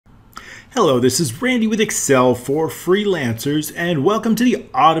Hello, this is Randy with Excel for Freelancers, and welcome to the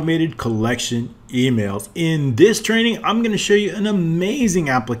Automated Collection Emails. In this training, I'm going to show you an amazing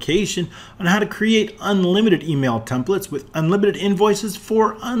application on how to create unlimited email templates with unlimited invoices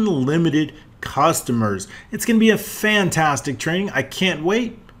for unlimited customers. It's going to be a fantastic training. I can't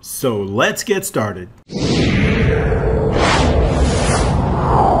wait. So let's get started.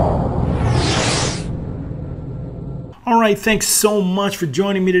 Alright, thanks so much for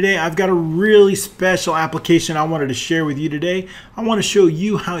joining me today. I've got a really special application I wanted to share with you today. I want to show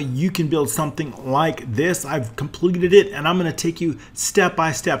you how you can build something like this. I've completed it and I'm going to take you step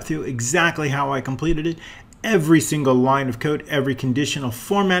by step through exactly how I completed it. Every single line of code, every conditional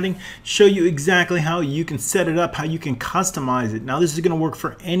formatting, show you exactly how you can set it up, how you can customize it. Now this is going to work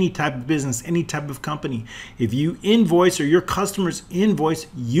for any type of business, any type of company. If you invoice or your customers invoice,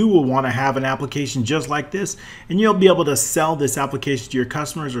 you will want to have an application just like this, and you'll be able to sell this application to your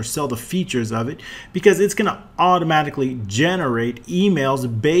customers or sell the features of it, because it's going to automatically generate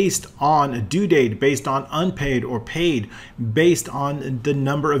emails based on a due date, based on unpaid or paid, based on the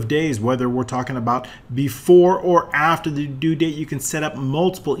number of days, whether we're talking about before or after the due date. You can set up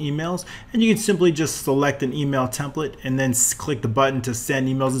multiple emails, and you can simply just select an email template and then click the button to send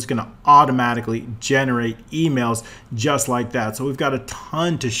emails. It's going to automatically generate emails just like that. So we've got a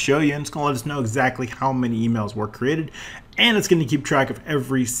ton to show you, and it's going to let us know exactly how many emails were created. And it's going to keep track of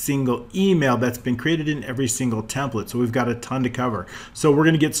every single email that's been created in every single template. So we've got a ton to cover. So we're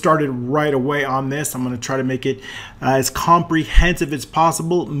going to get started right away on this. I'm going to try to make it as comprehensive as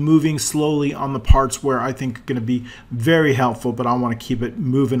possible, moving slowly on the parts where I think are going to be very helpful, but I want to keep it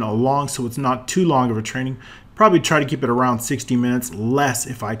moving along so it's not too long of a training. Probably try to keep it around 60 minutes, less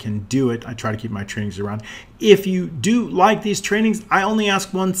if I can do it. I try to keep my trainings around. If you do like these trainings, I only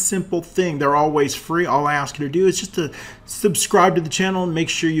ask one simple thing. They're always free. All I ask you to do is just to subscribe to the channel and make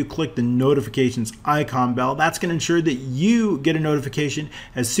sure you click the notifications icon bell. That's going to ensure that you get a notification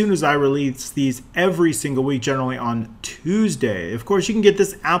as soon as I release these every single week, generally on Tuesday. Of course, you can get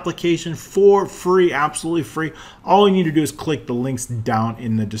this application for free, absolutely free. All you need to do is click the links down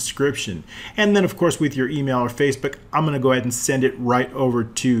in the description. And then, of course, with your email or Facebook, I'm going to go ahead and send it right over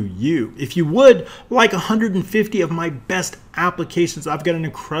to you. If you would like 150 of my best applications, I've got an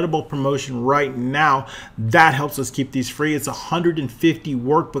incredible promotion right now that helps us keep these free. It's 150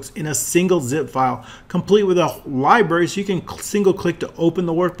 workbooks in a single zip file, complete with a library, so you can single click to open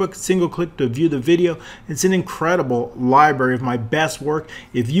the workbook, single click to view the video. It's an incredible library of my best work.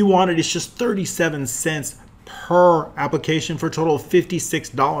 If you want it, it's just 37 cents per application for a total of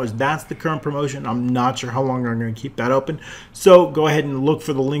 $56. That's the current promotion. I'm not sure how long I'm going to keep that open, so go ahead and look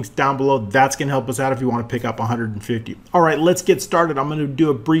for the links down below. That's going to help us out if you want to pick up 150. All right, let's get started. I'm going to do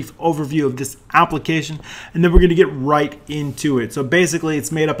a brief overview of this application, and then we're going to get right into it. So basically,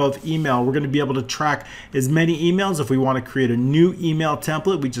 it's made up of email. We're going to be able to track as many emails. If we want to create a new email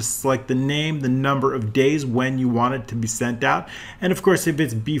template, we just select the name, the number of days when you want it to be sent out, and of course, if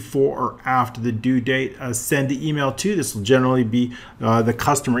it's before or after the due date, send the email to. This will generally be the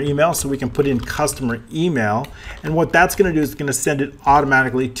customer email, so we can put in customer email, and what that's going to do is it's going to send it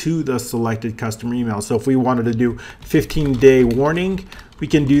automatically to the selected customer email. So if we wanted to do 15-day warning, we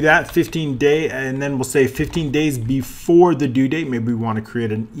can do that, 15-day, and then we'll say 15 days before the due date. Maybe we want to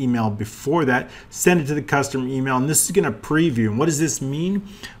create an email before that, send it to the customer email, and this is going to preview. And what does this mean?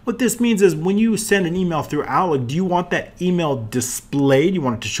 What this means is when you send an email through Outlook, do you want that email displayed? Do you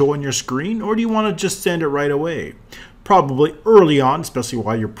want it to show on your screen, or do you want to just send it right away? Probably early on, especially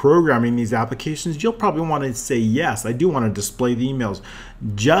while you're programming these applications, you'll probably want to say, yes, I do want to display the emails.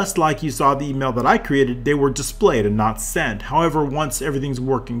 Just like you saw the email that I created, they were displayed and not sent. However, once everything's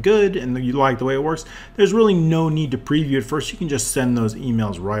working good and you like the way it works, there's really no need to preview it first. You can just send those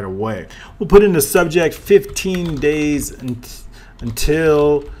emails right away. We'll put in the subject 15 days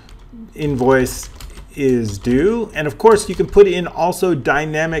until invoice is due. And of course, you can put in also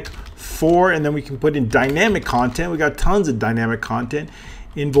dynamic for, and then we can put in dynamic content. We got tons of dynamic content.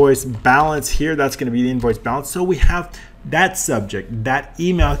 Invoice balance here, that's going to be the invoice balance. So we have that subject. That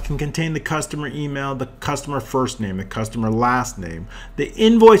email can contain the customer email, the customer first name, the customer last name, the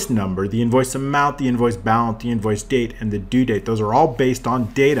invoice number, the invoice amount, the invoice balance, the invoice date, and the due date. Those are all based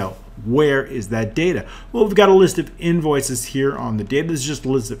on data. Where is that data? Well, we've got a list of invoices here on the data. This is just a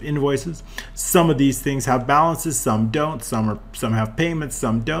list of invoices. Some of these things have balances, some don't. Some have payments,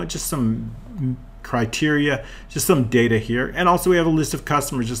 some don't. Just some criteria, just some data here. And also we have a list of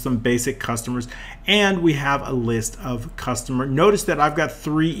customers, just some basic customers. And we have a list of customer. Notice that I've got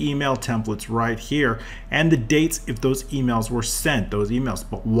 3 email templates right here and the dates if those emails were sent, those emails.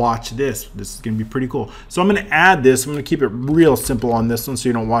 But watch this. This is going to be pretty cool. So I'm going to add this. I'm going to keep it real simple on this one so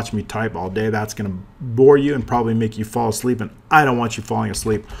you don't watch me type all day. That's going to bore you and probably make you fall asleep. And I don't want you falling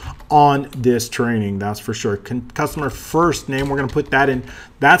asleep on this training, that's for sure. Customer first name, we're going to put that in.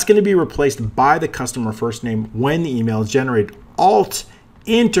 That's going to be replaced by the customer first name when the email is generated. Alt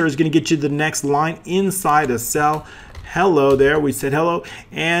Enter is going to get you the next line inside a cell. Hello there, we said hello,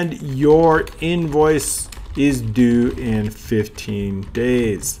 and your invoice is due in 15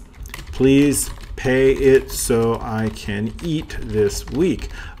 days. Please pay it so I can eat this week.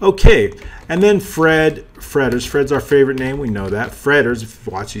 Okay, and then Fredders. Fred's our favorite name, we know that. Fredders, if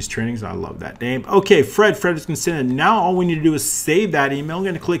you watch these trainings, I love that name. Okay, Fredders can send it. Now all we need to do is save that email. I'm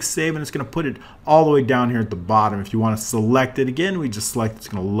going to click save and it's going to put it all the way down here at the bottom. If you want to select it again, we just select, it's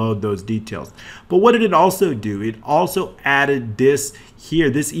going to load those details. But what did it also do? It also added this here,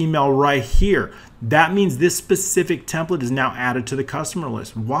 this email right here. That means this specific template is now added to the customer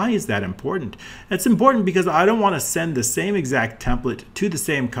list. Why is that important? It's important because I don't want to send the same exact template to the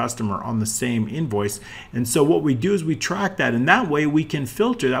same customer on the same invoice. And so what we do is we track that, and that way we can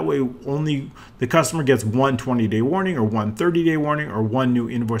filter. That way only the customer gets one 20-day warning or one 30-day warning or one new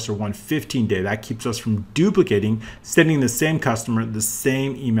invoice or one 15-day. That keeps us from duplicating, sending the same customer the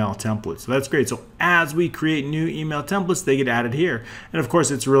same email template. So that's great. So as we create new email templates, they get added here. And of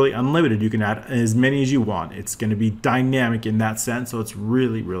course, it's really unlimited. You can add as many as you want. It's going to be dynamic in that sense, so it's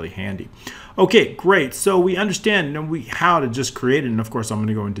really, really handy. Okay, great. So we understand how to just create it, and of course I'm going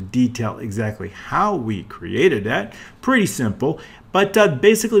to go into detail exactly how we created that. Pretty simple. But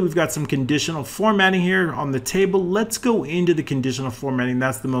basically, we've got some conditional formatting here on the table. Let's go into the conditional formatting.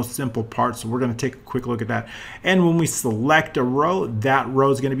 That's the most simple part, so we're going to take a quick look at that. And when we select a row, that row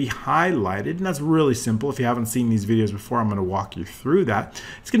is going to be highlighted, and that's really simple. If you haven't seen these videos before, I'm going to walk you through that.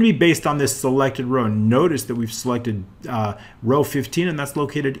 It's going to be based on this selected row. Notice that we've selected row 15, and that's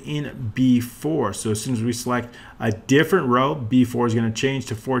located in B4. So as soon as we select a different row, B4 is going to change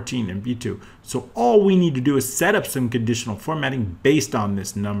to 14 and B2. So all we need to do is set up some conditional formatting based on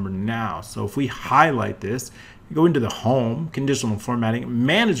this number now. So if we highlight this, go into the home, conditional formatting,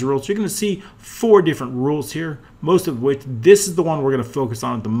 manage rules, you're going to see 4 different rules here, most of which this is the one we're going to focus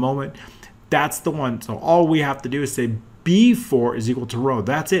on at the moment. That's the one. So all we have to do is say B4 is equal to row.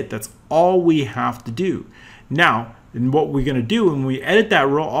 That's it. That's all we have to do. Now, and what we're going to do when we edit that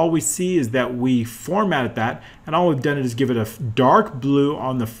row, all we see is that we formatted that, and all we've done is give it a dark blue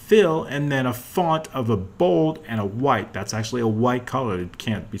on the fill and then a font of a bold and a white. That's actually a white color. It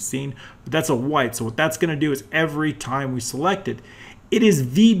can't be seen, but that's a white. So what that's going to do is every time we select it, it is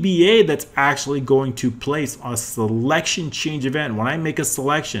VBA that's actually going to place a selection change event. When I make a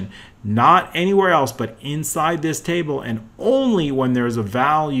selection, not anywhere else but inside this table, and only when there's a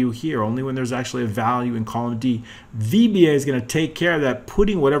value here, only when there's actually a value in column D, VBA is going to take care of that,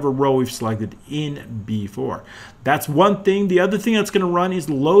 putting whatever row we've selected in B4. That's one thing. The other thing that's going to run is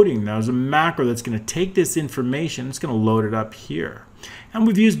loading. There's a macro that's going to take this information, it's going to load it up here. And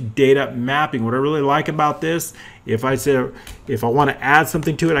we've used data mapping. What I really like about this, if I want to add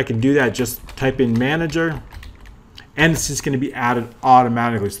something to it, I can do that. Just type in manager, and it's just going to be added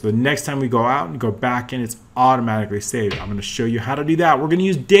automatically. So the next time we go out and go back in, it's automatically saved. I'm going to show you how to do that. We're going to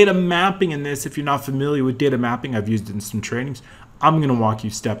use data mapping in this. If you're not familiar with data mapping, I've used it in some trainings. I'm going to walk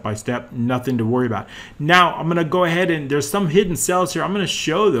you step by step, nothing to worry about. Now I'm going to go ahead, and there's some hidden cells here. I'm going to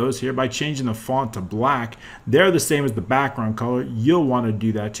show those here by changing the font to black. They're the same as the background color. You'll want to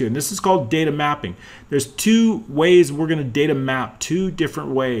do that too. And this is called data mapping. There's 2 ways we're going to data map, 2 different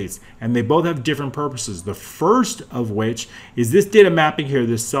ways, and they both have different purposes. The first of which is this data mapping here,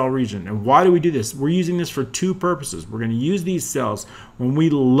 this cell region. And why do we do this? We're using this for 2 purposes. We're going to use these cells. When we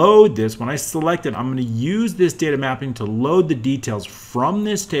load this, when I select it, I'm going to use this data mapping to load the details from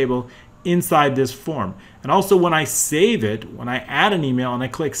this table inside this form. And also when I save it, when I add an email and I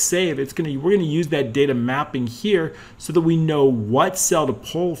click save, we're going to use that data mapping here so that we know what cell to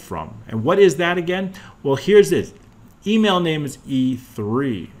pull from. And what is that again? Well, here's it. Email name is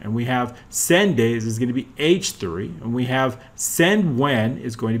E3, and we have send days is going to be H3, and we have send when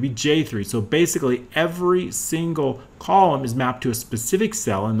is going to be J3. So basically every single column is mapped to a specific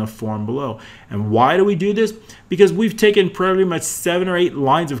cell in the form below. And why do we do this? Because we've taken pretty much 7 or 8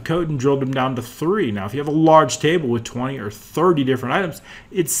 lines of code and drilled them down to 3. Now, if you have a large table with 20 or 30 different items,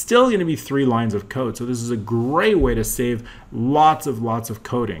 it's still going to be 3 lines of code. So this is a great way to save lots of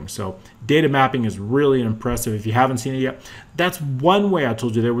coding. So data mapping is really impressive. If you haven't seen it yet, that's one way. I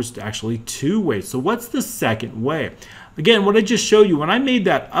told you there was actually 2 ways. So what's the second way? Again, what I just showed you, when I made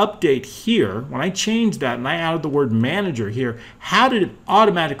that update here, when I changed that and I added the word manager here, how did it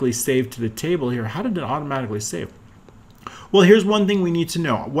automatically save to the table here? How did it automatically save? Well, here's one thing we need to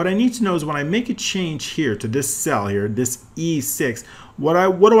know. What I need to know is when I make a change here to this cell here, this E6,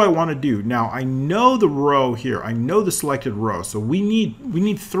 what do I want to do? Now, I know the row here. I know the selected row. So we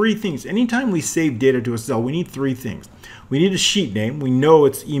need 3 things. Anytime we save data to a cell, we need 3 things. We need a sheet name. We know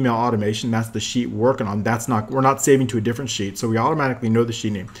it's email automation. That's the sheet we're working on. We're not saving to a different sheet, so we automatically know the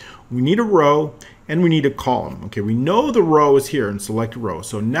sheet name. We need a row and we need a column. Okay, we know the row is here and select row.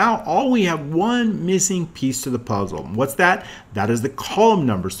 So now we have one missing piece to the puzzle. What's that? That is the column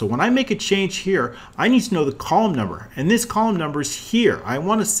number. So when I make a change here, I need to know the column number. And this column number is here. I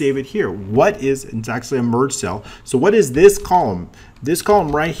want to save it here. It's actually a merge cell. So what is this column? This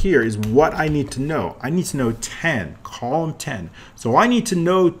column right here is what I need to know. I need to know 10, column 10. So I need to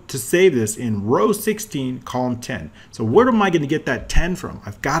know to save this in row 16, column 10. So where am I going to get that 10 from?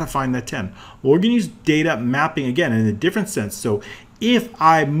 I've got to find that 10. Well, we're going to use data mapping again in a different sense. So if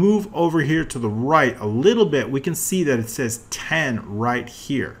I move over here to the right a little bit, we can see that it says 10 right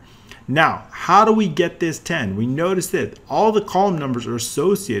here. Now, how do we get this 10? We notice that all the column numbers are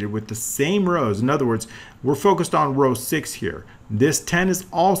associated with the same rows. In other words, we're focused on row 6 here. This 10 is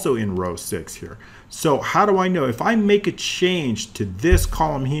also in row 6 here. So how do I know? If I make a change to this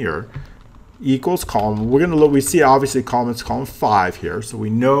column here, equals column, we see obviously it's column 5 here. So we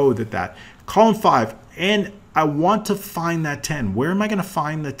know that column 5, and I want to find that 10. Where am I going to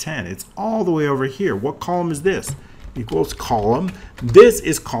find the 10? It's all the way over here. What column is this? Equals column. This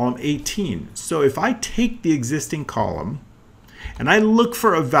is column 18. So if I take the existing column and I look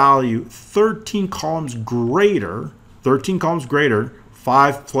for a value 13 columns greater,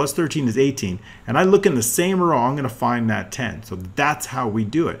 5 plus 13 is 18, and I look in the same row, I'm going to find that 10. So that's how we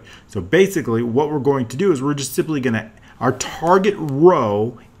do it. So basically what we're going to do is we're just simply going to, our target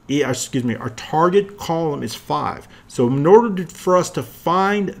column is 5. So in order for us to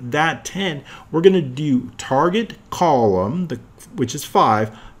find that 10, we're going to do target column, which is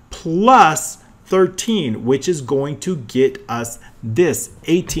 5, plus 13, which is going to get us this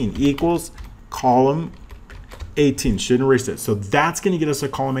 18 equals column 18. Shouldn't erase it. So that's going to get us a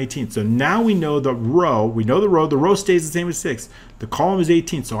column 18. So now we know the row. The row stays the same as 6. The column is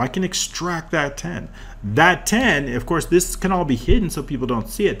 18. So I can extract that 10. That 10, of course, this can all be hidden so people don't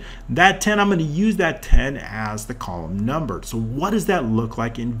see it. That 10, I'm going to use that 10 as the column number. So what does that look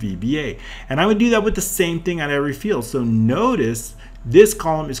like in VBA? And I would do that with the same thing on every field. So notice this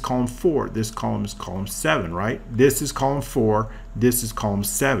column is column 4. This column is column 7, right? This is column 4. This is column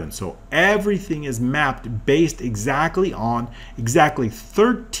 7. So everything is mapped based exactly on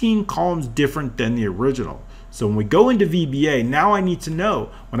 13 columns different than the original. So when we go into VBA, now I need to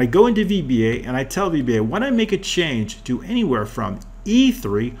know, when I go into VBA and I tell VBA, when I make a change to anywhere from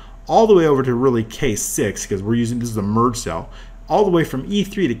E3 all the way over to really K6, because this is a merge cell, all the way from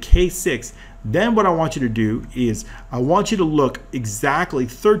E3 to K6, then what I want you to do is I want you to look exactly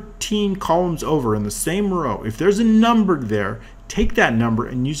 13 columns over in the same row. If there's a number there, take that number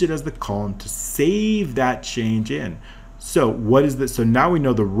and use it as the column to save that change in. So what is this? So now we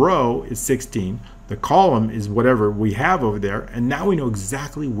know the row is 16. The column is whatever we have over there, and now we know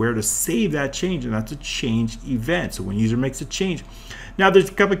exactly where to save that change, and that's a change event. So when user makes a change, now there's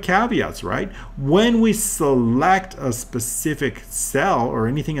a couple of caveats, right? When we select a specific cell or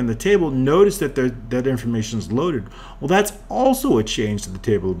anything in the table, notice that that information is loaded. Well, that's also a change to the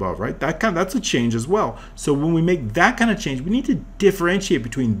table above, right? That's a change as well. So when we make that kind of change, we need to differentiate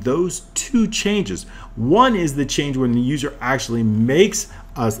between those 2 changes. One is the change when the user actually makes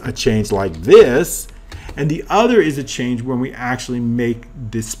a change like this, and the other is a change when we actually make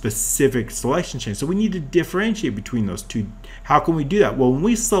this specific selection change. So we need to differentiate between those 2. How can we do that? Well, when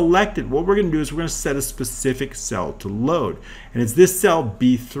we select it, what we're going to do is we're going to set a specific cell to load, and it's this cell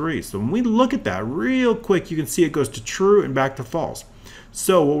B3. So when we look at that real quick, you can see it goes to true and back to false.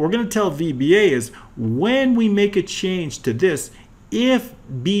 So what we're going to tell VBA is when we make a change to this, if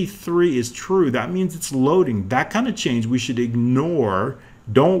B3 is true, that means it's loading. That kind of change we should ignore.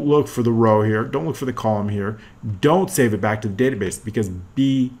 Don't look for the row here. Don't look for the column here. Don't save it back to the database because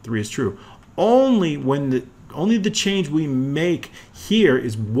B3 is true. Only when Only the change we make here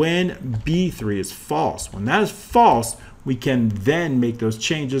is when B3 is false. When that is false, we can then make those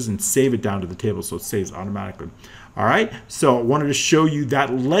changes and save it down to the table so it saves automatically. All right, so I wanted to show you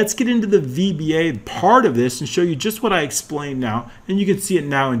that. Let's get into the VBA part of this and show you just what I explained now, and you can see it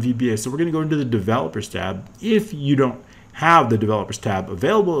now in VBA. So we're going to go into the Developers tab. If you don't have the Developers tab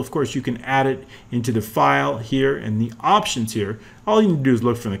available, of course you can add it into the file here and the options here. All you need to do is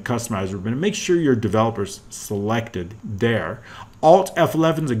look for the customizer ribbon and make sure your developers selected there. Alt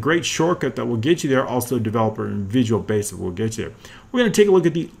F11 is a great shortcut that will get you there. Also developer and Visual Basic will get you there. We're going to take a look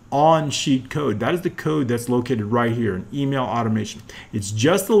at the on-sheet code. That is the code that's located right here in email automation. It's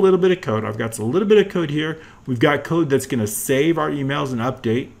just a little bit of code. I've got a little bit of code here. We've got code that's going to save our emails and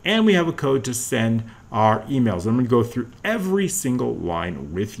update, and we have a code to send our emails. I'm going to go through every single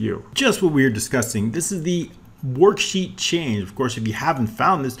line with you. Just what we were discussing. This is the worksheet change. Of course, if you haven't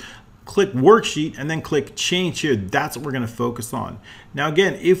found this, click worksheet and then click change here. That's what we're going to focus on. Now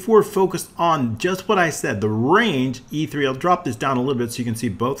again, if we're focused on just what I said, the range E3, I'll drop this down a little bit so you can see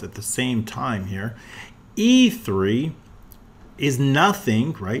both at the same time here. E3 is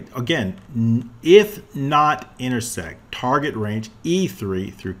nothing, right? Again, if not intersect, target range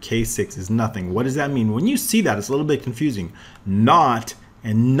E3 through K6 is nothing. What does that mean? When you see that, it's a little bit confusing. Not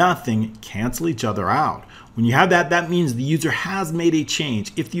and nothing cancel each other out. When you have that, that means the user has made a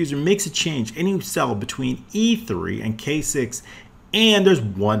change. If the user makes a change, any cell between E3 and K6, and there's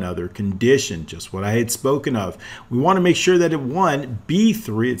one other condition, just what I had spoken of. We want to make sure that at one,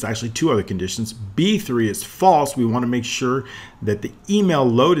 B3, it's actually two other conditions. B3 is false. We want to make sure that the email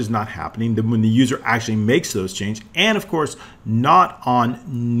load is not happening when the user actually makes those changes. And of course, not on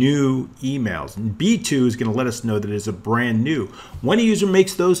new emails. And B2 is going to let us know that it's a brand new. When a user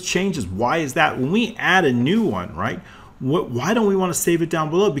makes those changes, why is that? When we add a new one, right? Why don't we want to save it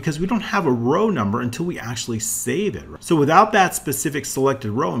down below? Because we don't have a row number until we actually save it. So without that specific selected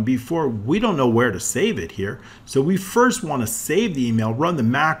row in B4, we don't know where to save it here. So we first want to save the email, run the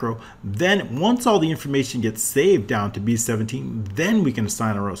macro. Then once all the information gets saved down to B17, then we can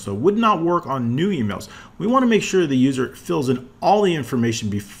assign a row. So it would not work on new emails. We want to make sure the user fills in all the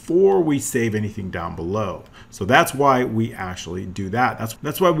information before we save anything down below. So that's why we actually do that.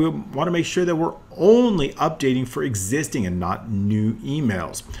 That's why we want to make sure that we're only updating for existing and not new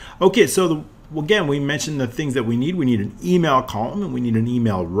emails. Okay, so again, we mentioned the things that we need. We need an email column and we need an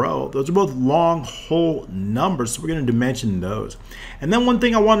email row. Those are both long whole numbers, so we're going to dimension those. And then one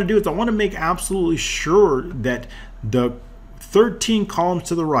thing I want to do is I want to make absolutely sure that the 13 columns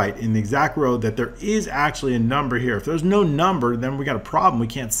to the right in the exact row that there is actually a number here. If there's no number, then we got a problem. We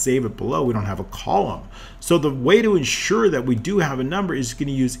can't save it below. We don't have a column. So the way to ensure that we do have a number is going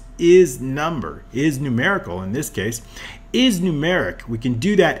to use is number, is numerical in this case. Is numeric. We can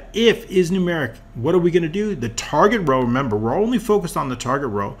do that if is numeric. What are we going to do? The target row, remember, we're only focused on the target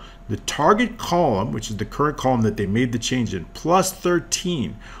row. The target column, which is the current column that they made the change in, plus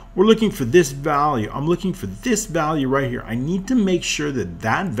 13. We're looking for this value. I'm looking for this value right here. I need to make sure that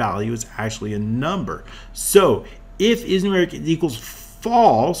that value is actually a number. So if is numeric equals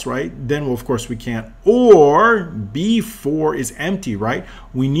false, right, then well, of course we can't. Or B4 is empty, right?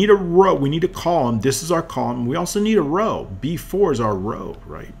 We need a row, we need a column. This is our column. We also need a row. B4 is our row,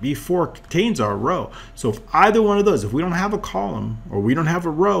 right? B4 contains our row. So if either one of those, if we don't have a column or we don't have a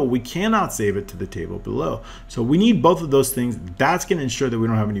row, we cannot save it to the table below. So we need both of those things. That's going to ensure that we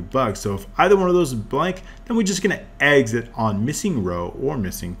don't have any bugs. So if either one of those is blank, then we're just going to exit on missing row or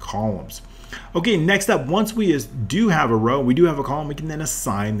missing columns. Okay, next up, once we do have a row, we do have a column, we can then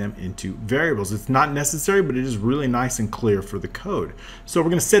assign them into variables. It's not necessary, but it is really nice and clear for the code. So we're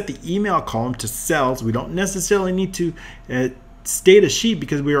going to set the email column to cells. We don't necessarily need to state a sheet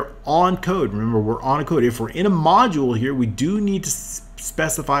because we are on code. Remember, we're on a code. If we're in a module here, we do need to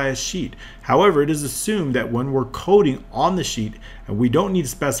specify a sheet. However, it is assumed that when we're coding on the sheet, and we don't need to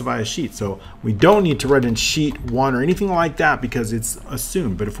specify a sheet, so we don't need to write in sheet 1 or anything like that because it's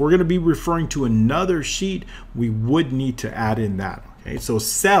assumed. But if we're going to be referring to another sheet, we would need to add in that. Okay, so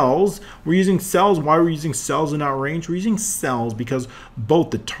cells, we're using cells. Why are we using cells in our range? We're using cells because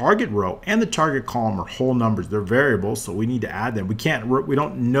both the target row and the target column are whole numbers. They're variables, so we need to add them. We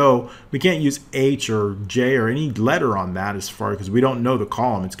can't use H or J or any letter on that as far because we don't know the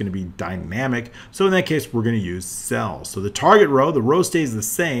column. It's going to be dynamic. So in that case, we're going to use cells. So the target row, the row stays the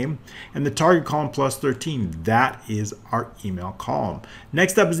same, and the target column plus 13, that is our email column.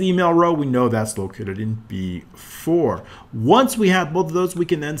 Next up is the email row. We know that's located in B4. Once we have both of those, we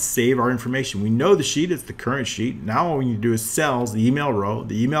can then save our information. We know the sheet is the current sheet. Now all we need to do is cells, the email row,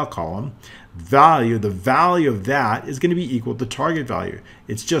 the email column. value, the value of that is going to be equal to target value.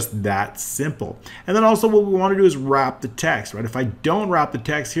 It's just that simple. And then also what we want to do is wrap the text, right? If I don't wrap the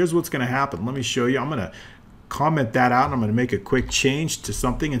text, here's what's going to happen. Let me show you. I'm going to comment that out, and I'm going to make a quick change to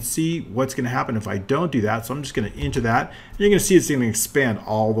something and see what's going to happen if I don't do that. So I'm just going to enter that, and you're going to see it's going to expand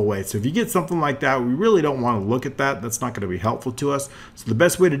all the way. So if you get something like that, we really don't want to look at that. That's not going to be helpful to us. So the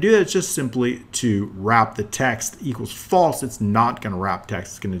best way to do that is just simply to wrap the text equals false. It's not going to wrap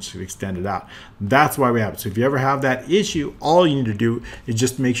text. It's going to just extend it out. That's why we have it. So if you ever have that issue, all you need to do is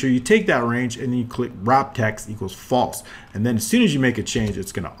just make sure you take that range and then you click wrap text equals false. And then as soon as you make a change,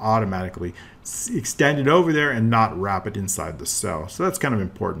 it's going to automatically extend it over there and not wrap it inside the cell. So that's kind of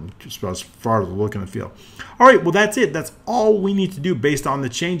important just as far as the look and the feel. All right, well, that's it. That's all we need to do based on the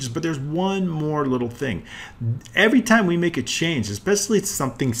changes. But there's one more little thing. Every time we make a change, especially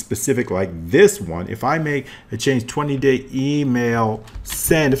something specific like this one, if I make a change 20-day email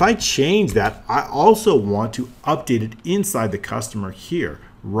send, if I change that, I also want to update it inside the customer here,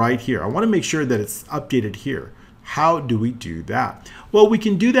 right here. I want to make sure that it's updated here. How do we do that? Well, we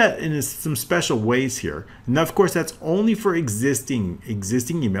can do that in some special ways here. And of course, that's only for existing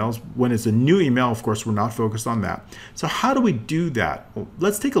emails. When it's a new email, of course, we're not focused on that. So how do we do that? Well,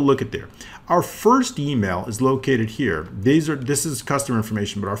 let's take a look at there. Our first email is located here. This is customer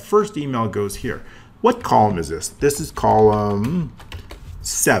information, but our first email goes here. What column is this? This is column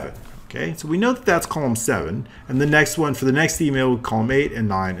 7. Okay, so we know that that's column 7, and the next one for the next email would column 8 and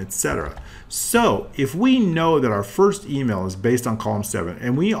 9, etc. So if we know that our first email is based on column 7,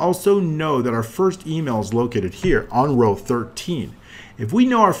 and we also know that our first email is located here on row 13, if we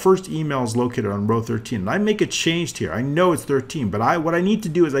know our first email is located on row 13, and I make a change here, I know it's 13, but what I need to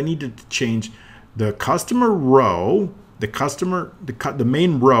do is I need to change the customer row, the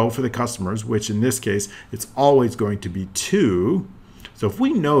main row for the customers, which in this case, it's always going to be 2. So if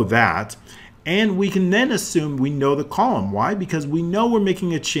we know that, and we can then assume we know the column. Why? Because we know we're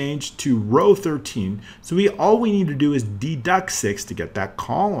making a change to row 13. So all we need to do is deduct 6 to get that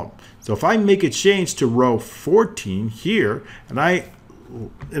column. So if I make a change to row 14 here, and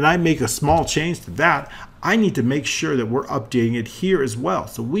I make a small change to that, I need to make sure that we're updating it here as well.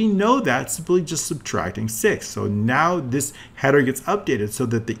 So we know that simply just subtracting 6. So now this header gets updated so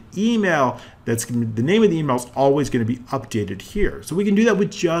that the email, the name of the email is always going to be updated here. So we can do that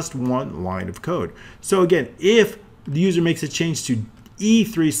with just one line of code. So again, if the user makes a change to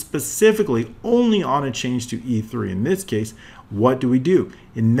E3 specifically, only on a change to E3 in this case, what do we do?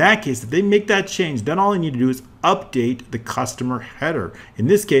 In that case, if they make that change, then all I need to do is update the customer header. In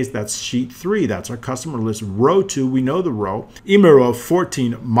this case, that's sheet 3. That's our customer list. Row 2, we know the row. Email row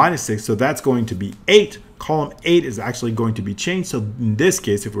 14 minus 6, so that's going to be 8. Column 8 is actually going to be changed. So in this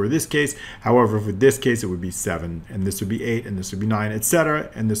case, if it were this case, however, for this case, it would be 7, and this would be 8, and this would be 9, etc.,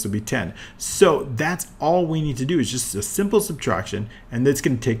 and this would be 10. So that's all we need to do is just a simple subtraction, and that's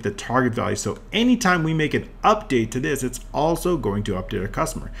going to take the target value. So anytime we make an update to this, it's also going to update our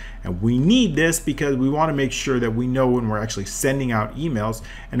customer. And we need this because we want to make sure that we know when we're actually sending out emails,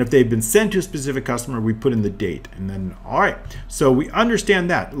 and if they've been sent to a specific customer, we put in the date. And then, all right, so we understand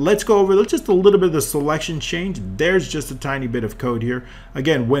that. Let's go over just a little bit of the selection change. There's just a tiny bit of code here.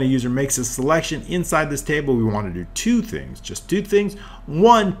 Again, when a user makes a selection inside this table, we want to do 2 things, just 2 things.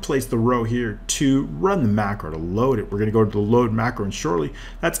 1, place the row here. 2, run the macro to load it. We're going to go to the load macro and shortly.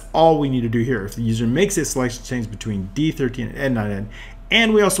 That's all we need to do here. If the user makes a selection change between D13 and N9N,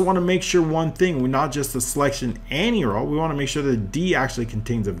 and we also want to make sure one thing, we're not just a selection any row, we want to make sure that D actually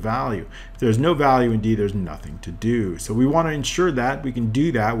contains a value. If there's no value in D, there's nothing to do. So we want to ensure that we can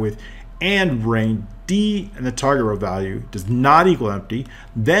do that with and range D and the target row value does not equal empty.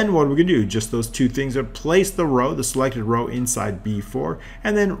 Then what are we going to do? Just those 2 things are place the row, the selected row inside B4,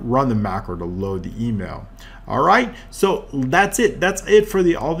 and then run the macro to load the email. All right, so that's it. That's it for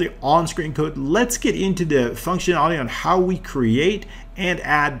all the on-screen code. Let's get into the functionality on how we create and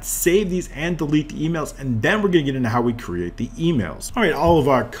add, save these and delete the emails, and then we're going to get into how we create the emails. All right, all of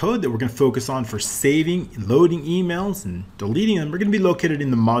our code that we're going to focus on for saving, loading emails, and deleting them, we're going to be located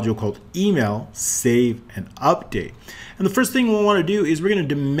in the module called Email, Save, and Update. And the first thing we'll want to do is we're going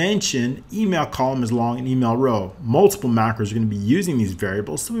to dimension email column as long and email row. Multiple macros are going to be using these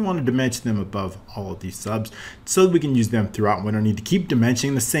variables, so we want to dimension them above all of these subs so that we can use them throughout. We don't need to keep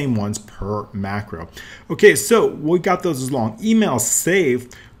dimensioning the same ones per macro. Okay, so we got those as long. Email save,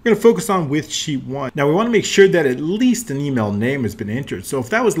 we're going to focus on with sheet 1. Now we want to make sure that at least an email name has been entered. So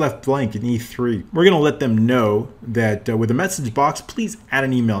if that was left blank in E3, we're going to let them know that with a message box, please add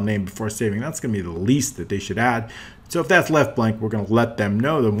an email name before saving. That's going to be the least that they should add. So if that's left blank, we're going to let them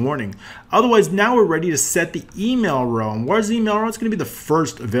know the warning. Otherwise, now we're ready to set the email row. And where's the email row? It's going to be the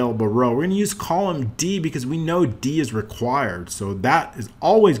first available row. We're going to use column D because we know D is required. So that is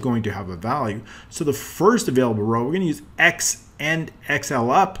always going to have a value. So the first available row, we're going to use X and XL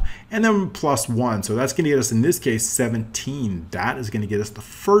up and then +1. So that's going to get us, in this case, 17. That is going to get us the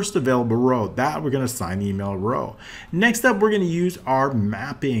first available row. That we're going to assign the email row. Next up, we're going to use our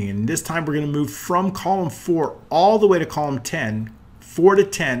mapping. And this time we're going to move from column 4 all the way to column 10, 4 to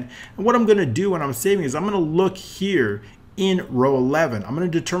 10. And what I'm going to do when I'm saving is I'm going to look here in row 11. I'm going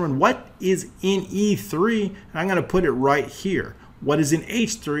to determine what is in E3 and I'm going to put it right here. What is in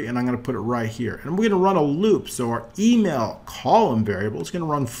H3, and I'm going to put it right here. And we're going to run a loop. So our email column variable is going to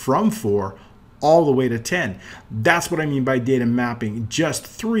run from 4 all the way to 10. That's what I mean by data mapping. Just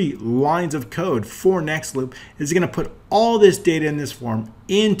 3 lines of code for next loop is going to put all this data in this form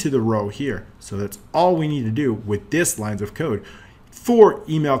into the row here. So that's all we need to do with this lines of code. For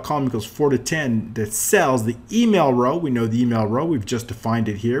email column equals 4 to 10, that cells the email row. We know the email row, we've just defined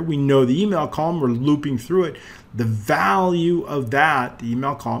it here. We know the email column, we're looping through it. The value of that, the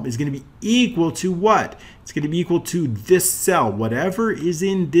email column, is going to be equal to what? It's going to be equal to this cell. Whatever is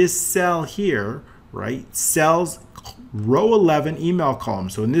in this cell here, right? Cells row 11 email column.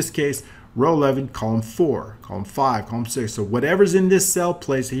 So in this case, row 11, column 4, column 5, column 6. So whatever's in this cell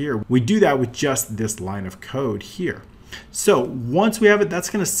placed here, we do that with just this line of code here. So once we have it, that's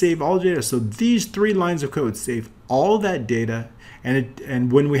going to save all the data. So these 3 lines of code save all that data.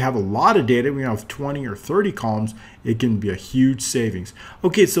 And when we have a lot of data, we have 20 or 30 columns, it can be a huge savings.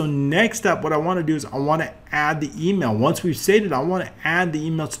 Okay, so next up, what I want to do is I want to add the email. Once we've saved it, I want to add the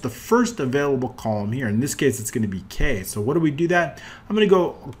email to the first available column here. In this case, it's going to be K. So what do we do that? I'm going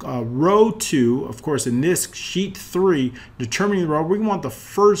to go row 2. Of course, in this sheet 3, determining the row, we want the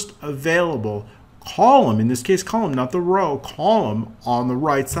first available column, in this case column, not the row, column on the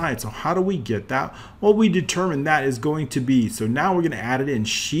right side. So how do we get that? Well, we determine that is going to be, so now we're going to add it in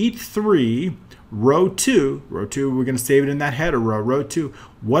sheet 3, row 2, we're going to save it in that header row, row 2.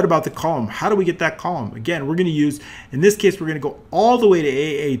 What about the column? How do we get that column? Again, we're going to use, in this case, we're going to go all the way to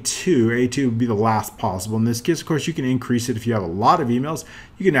AA2. AA2 would be the last possible. In this case, of course, you can increase it if you have a lot of emails.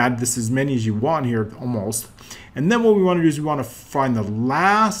 You can add this as many as you want here, almost. And then what we want to do is we want to find the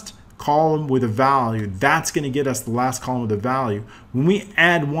last column with a value. That's going to get us the last column with a value. When we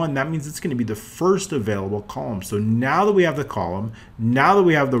add 1, that means it's going to be the first available column. So now that we have the column, now that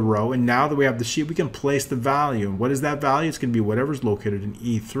we have the row, and now that we have the sheet, we can place the value. And what is that value? It's going to be whatever's located in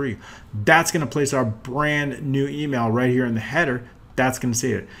E3. That's going to place our brand new email right here in the header. That's going to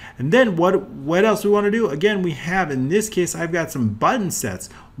save it. And then what else we want to do? Again, we have, in this case, I've got some button sets.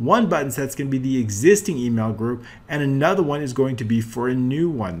 One button set is going to be the existing email group, and another one is going to be for a new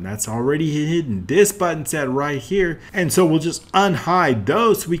one. That's already hidden. This button set right here. And so we'll just unhide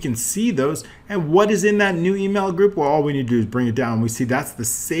those so we can see those. And what is in that new email group? Well, all we need to do is bring it down. We see that's the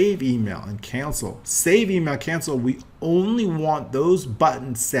save email and cancel. Save email, cancel. We only want those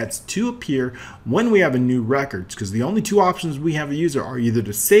button sets to appear when we have a new record, because the only 2 options we have a user are either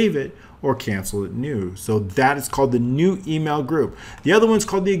to save it or cancel it new. So that is called the new email group. The other one's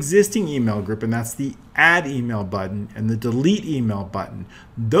called the existing email group, and that's the add email button and the delete email button.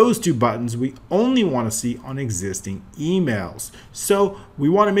 Those 2 buttons we only want to see on existing emails. So we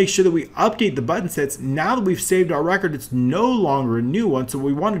want to make sure that we update the button sets. Now that we've saved our record, it's no longer a new one. So what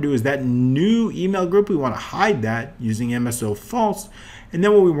we want to do is that new email group, we want to hide that using MSO false. And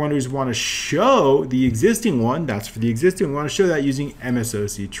then what we want to do is we want to show the existing one. That's for the existing. We want to show that using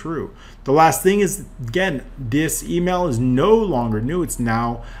MSOC true. The last thing is, again, this email is no longer new. It's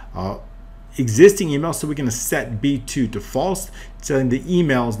now existing email. So we're going to set B2 to false, saying the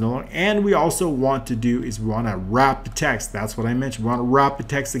email is no longer. And we also want to do is we want to wrap the text. That's what I mentioned. We want to wrap the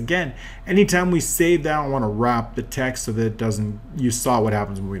text again. Anytime we save that, I want to wrap the text so that it doesn't, you saw what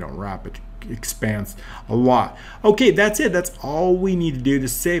happens when we don't wrap it. Expands a lot. Okay, that's it. That's all we need to do to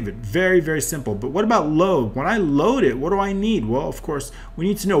save it. Very, very simple. But what about load? When I load it, what do I need? Well, of course, we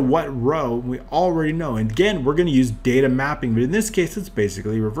need to know what row. We already know. And again, we're going to use data mapping, but in this case, it's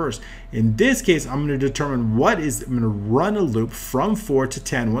basically reverse. In this case, I'm going to determine what is, I'm going to run a loop from 4 to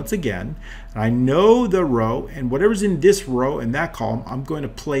 10 once again. And I know the row, and whatever's in this row and that column, I'm going to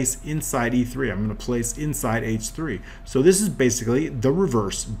place inside E3. I'm going to place inside H3. So this is basically the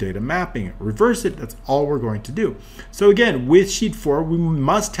reverse data mapping. Reverse it, that's all we're going to do. So again, with sheet 4, we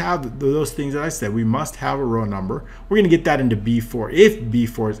must have those things that I said. We must have a row number. We're going to get that into B4. If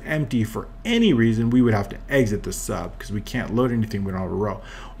B4 is empty for any reason, we would have to exit the sub because we can't load anything we don't have a row.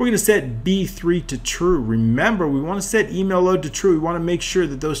 We're going to set B3 to true. Remember, we want to set email load to true. We want to make sure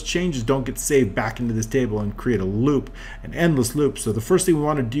that those changes don't get save back into this table and create a loop, an endless loop. So the first thing we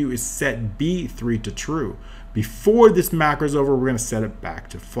want to do is set B3 to true. Before this macro is over, we're going to set it back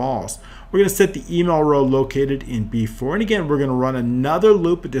to false. We're going to set the email row located in B4. And again, we're going to run another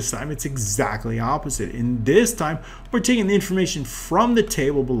loop, but this time it's exactly opposite. And this time, we're taking the information from the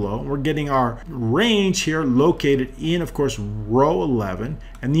table below. And we're getting our range here located in, of course, row 11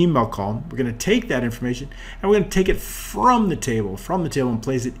 and the email column. We're going to take that information and we're going to take it from the table and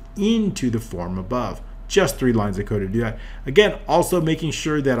place it into the form above. Just 3 lines of code to do that. Again, also making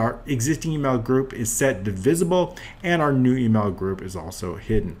sure that our existing email group is set to visible and our new email group is also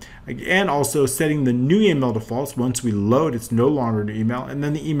hidden. Again, also setting the new email to false. Once we load, it's no longer new email, and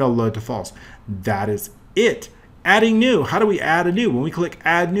then the email load to false. That is it. Adding new. How do we add a new? When we click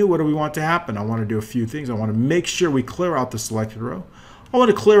add new, what do we want to happen? I want to do a few things. I want to make sure we clear out the selected row. I want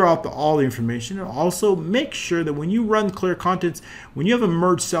to clear out all the information, and also make sure that when you run clear contents, when you have a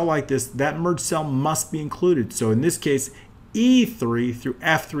merged cell like this, that merged cell must be included. So in this case, E3 through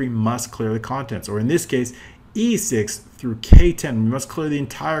F3 must clear the contents, or in this case, E6 through K10, we must clear the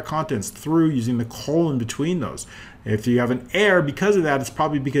entire contents through using the colon between those. If you have an error because of that, it's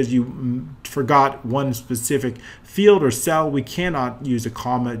probably because you forgot one specific field or cell. We cannot use a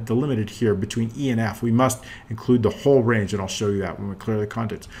comma delimited here between E and F. We must include the whole range, and I'll show you that when we clear the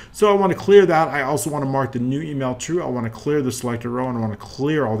contents. So I want to clear that. I also want to mark the new email true. I want to clear the selected row, and I want to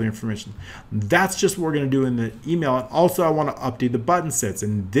clear all the information. That's just what we're going to do in the email. And also I want to update the button sets.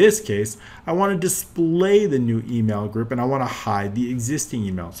 In this case, I want to display the new email group, and I want to hide the existing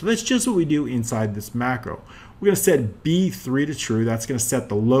email. So that's just what we do inside this macro. We're going to set B3 to true. That's going to set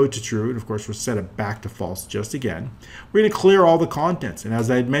the load to true. And of course, we'll set it back to false just again. We're going to clear all the contents. And as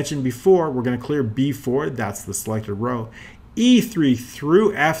I had mentioned before, we're going to clear B4. That's the selected row. E3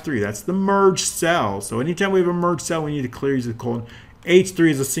 through F3. That's the merged cell. So anytime we have a merged cell, we need to clear using the colon. H3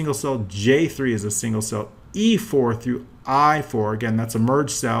 is a single cell. J3 is a single cell. E4 through I4. Again, that's a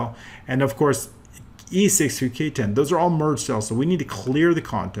merged cell. And of course, E6 through K10. Those are all merged cells. So we need to clear the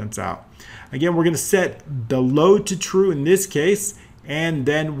contents out. Again, we're going to set the load to true in this case, and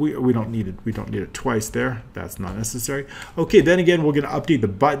then we don't need it. We don't need it twice there. That's not necessary. Okay, then again, we're going to update the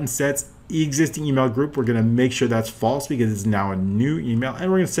button sets. Existing email group, we're going to make sure that's false because it's now a new email, and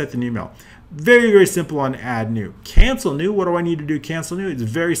we're going to set the new email. Very, very simple on add new. Cancel new, what do I need to do to cancel new? It's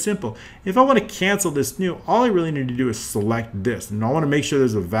very simple. If I want to cancel this new, all I really need to do is select this. And I want to make sure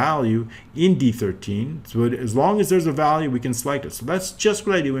there's a value in D13. So as long as there's a value, we can select it. So that's just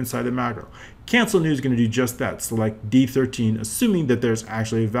what I do inside the macro. Cancel new is going to do just that. Select D13, assuming that there's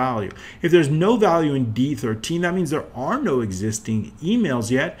actually a value. If there's no value in D13, that means there are no existing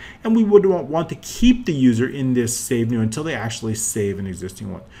emails yet, and we would want to keep the user in this save new until they actually save an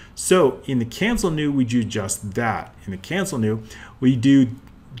existing one. So in the cancel new, we do just that. In the cancel new, we do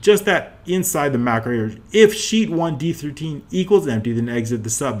just that inside the macro here. If sheet 1 D13 equals empty, then exit the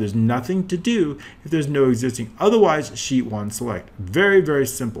sub. There's nothing to do if there's no existing. Otherwise, sheet 1 select. Very, very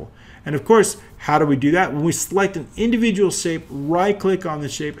simple. And of course, how do we do that? When we select an individual shape, right click on the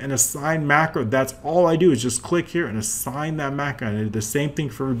shape and assign macro. That's all I do is just click here and assign that macro. And I do the same thing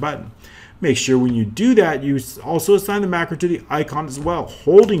for every button. Make sure when you do that, you also assign the macro to the icon as well,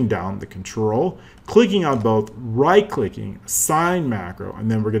 holding down the control, clicking on both, right clicking, assign macro, and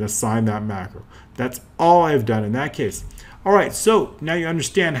then we're going to assign that macro. That's all I've done in that case. All right, so now you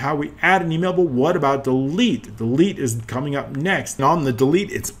understand how we add an email, but what about delete? Delete is coming up next. And on the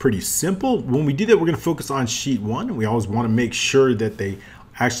delete, it's pretty simple. When we do that, we're going to focus on sheet 1, and we always want to make sure that they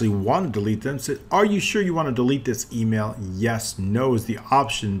actually want to delete them. So are you sure you want to delete this email? Yes, no is the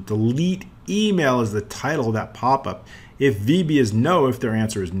option. Delete email is the title of that pop-up. If VB is no, if their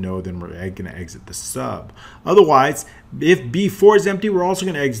answer is no, then we're going to exit the sub. Otherwise, if B4 is empty, we're also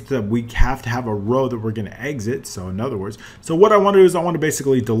going to exit the sub. We have to have a row that we're going to exit. So in other words, so what I want to do is I want to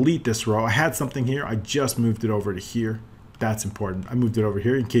basically delete this row. I had something here. I just moved it over to here. That's important. I moved it over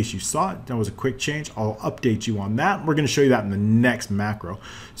here in case you saw it. That was a quick change. I'll update you on that. We're going to show you that in the next macro.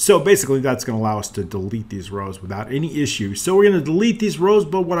 So basically that's going to allow us to delete these rows without any issue. So we're going to delete these rows,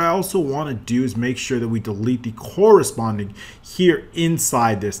 but what I also want to do is make sure that we delete the corresponding here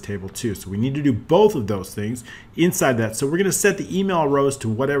inside this table too. So we need to do both of those things inside that. So we're going to set the email rows to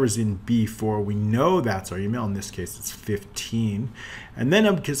whatever's in B4. We know that's our email. In this case, it's 15. And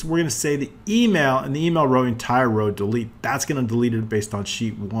then because we're going to say the email and the email row, entire row delete. That's going to delete it based on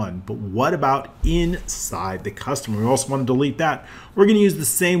sheet 1. But what about inside the customer? We also want to delete that. We're going to use the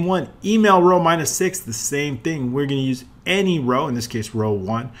same one. Email row -6, the same thing. We're going to use any row, in this case row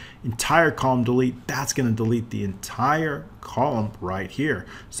 1, entire column delete, that's going to delete the entire column right here.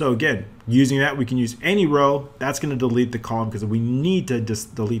 So again, using that, we can use any row, that's going to delete the column because we need to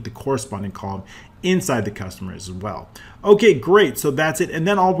just delete the corresponding column inside the customer as well. Okay, great. So that's it. And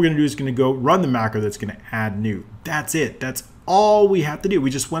then all we're going to do is going to go run the macro that's going to add new. That's it. That's all we have to do.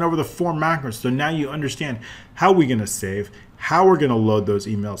 We just went over the 4 macros. So now you understand how we're going to save, how we're going to load those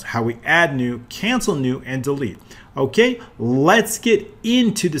emails, how we add new, cancel new, and delete. Okay, let's get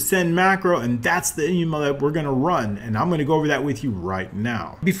into the send macro, and that's the email that we're going to run, and I'm going to go over that with you right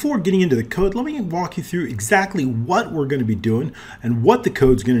now. Before getting into the code, let me walk you through exactly what we're going to be doing and what the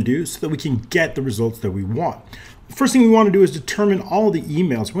code's going to do so that we can get the results that we want. The first thing we want to do is determine all the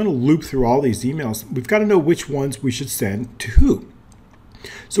emails. We're going to loop through all these emails. We've got to know which ones we should send to who.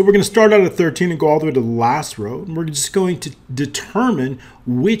 So we're going to start out at 13 and go all the way to the last row, and we're just going to determine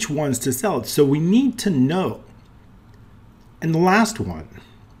which ones to sell. So we need to know. And the last one.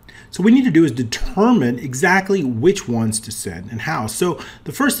 So what we need to do is determine exactly which ones to send and how. So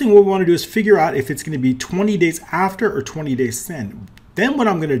the first thing we want to do is figure out if it's going to be 20 days after or 20 days send. Then what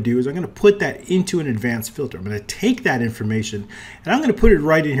I'm going to do is I'm going to put that into an advanced filter. I'm going to take that information and I'm going to put it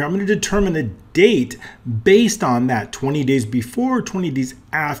right in here. I'm going to determine a date based on that 20 days before or 20 days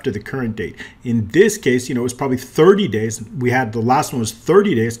after the current date. In this case, it was probably 30 days. We had the last one was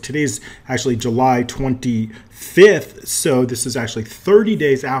 30 days. Today's actually July 25th. So this is actually 30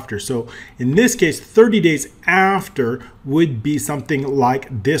 days after. So in this case, 30 days after would be something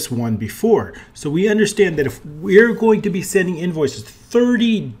like this one before. So we understand that if we're going to be sending invoices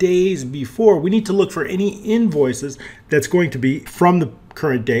 30 days before, we need to look for any invoices that's going to be from the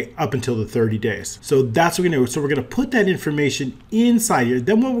current day up until the 30 days. So that's what we're going to do. So we're going to put that information inside here.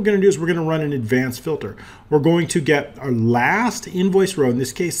 Then what we're going to do is we're going to run an advanced filter. We're going to get our last invoice row, in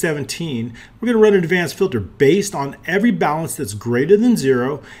this case 17. We're going to run an advanced filter based on every balance that's greater than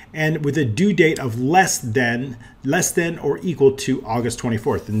 0 and with a due date of less than or equal to August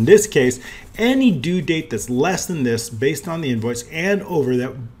 24th. In this case, any due date that's less than this based on the invoice and over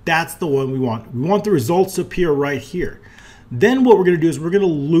that, that's the one we want. We want the results to appear right here. Then what we're going to do is we're going to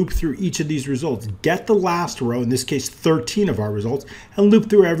loop through each of these results, get the last row, in this case 13 of our results, and loop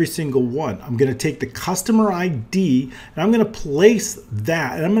through every single one. I'm going to take the customer ID and I'm going to place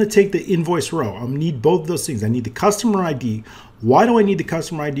that, and I'm going to take the invoice row. I'll need both of those things. I need the customer ID. Why do I need the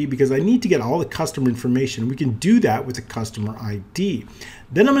customer ID? Because I need to get all the customer information. We can do that with the customer ID.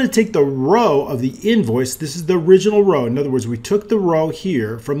 Then I'm going to take the row of the invoice. This is the original row. In other words, we took the row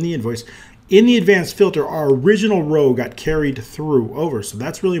here from the invoice. In the advanced filter, our original row got carried through over. So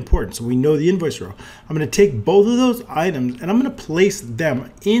that's really important. So we know the invoice row. I'm going to take both of those items and I'm going to place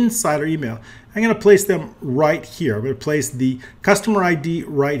them inside our email. I'm going to place them right here. I'm going to place the customer ID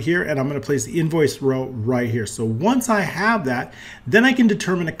right here, and I'm going to place the invoice row right here. So once I have that, then I can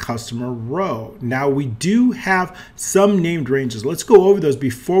determine a customer row. Now we do have some named ranges. Let's go over those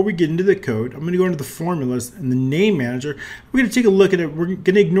before we get into the code. I'm going to go into the formulas and the name manager. We're going to take a look at it. We're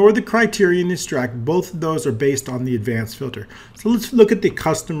going to ignore the criteria and extract. Both of those are based on the advanced filter. So let's look at the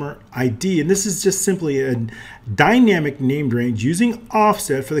customer ID, and this is just simply a dynamic named range using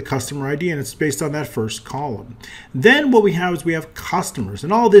offset for the customer ID, and it's based on that first column. Then what we have is we have customers,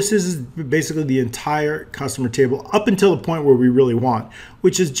 and all this is basically the entire customer table up until the point where we really want,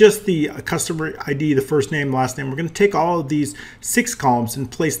 which is just the customer ID, the first name, last name. We're going to take all of these 6 columns and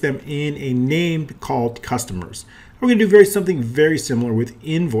place them in a name called customers. We're going to do something very similar with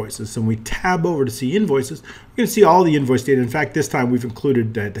invoices. So when we tab over to see invoices, we're going to see all the invoice data. In fact, this time we've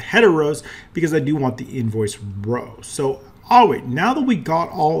included the header rows because I do want the invoice row. So all right, now that we got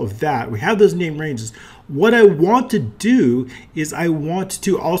all of that, we have those name ranges. What I want to do is I want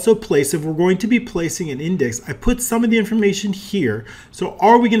to also place, if we're going to be placing an index, I put some of the information here. So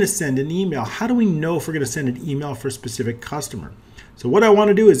are we going to send an email? How do we know if we're going to send an email for a specific customer? So what I want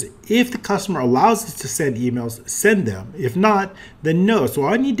to do is, if the customer allows us to send emails, send them. If not, then no. So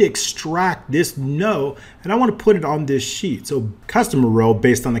I need to extract this no, and I want to put it on this sheet. So customer row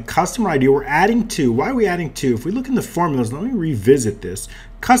based on the customer ID, we're adding 2. Why are we adding 2? If we look in the formulas, let me revisit this.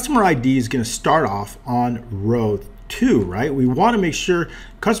 Customer ID is going to start off on row 2, right? We want to make sure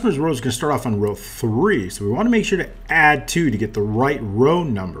customer's row is going to start off on row 3. So we want to make sure to add 2 to get the right row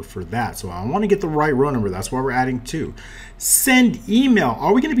number for that. So I want to get the right row number. That's why we're adding 2. Send email.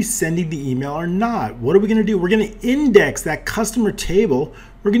 Are we going to be sending the email or not? What are we going to do? We're going to index that customer table.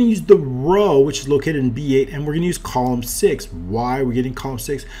 We're going to use the row, which is located in B8, and we're going to use column 6. Why are we getting column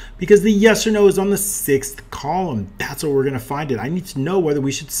 6? Because the yes or no is on the 6th column. That's where we're going to find it. I need to know whether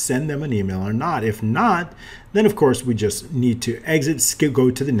we should send them an email or not. If not, then of course we just need to exit, go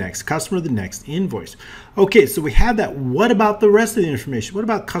to the next customer, the next invoice. Okay, so we have that. What about the rest of the information? What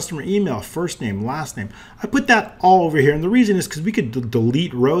about customer email, first name, last name? I put that all over here, and the reason is because we could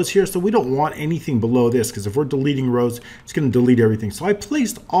delete rows here, so we don't want anything below this, because if we're deleting rows, it's going to delete everything. So I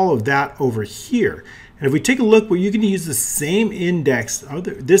placed all of that over here. And if we take a look, where you can use the same index,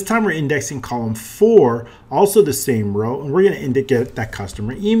 this time we're indexing column 4, also the same row, and we're going to indicate that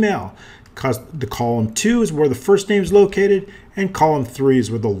customer email. The column 2 is where the first name is located, and column 3 is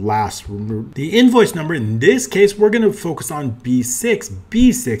where the last removed. The invoice number, in this case, we're going to focus on B6.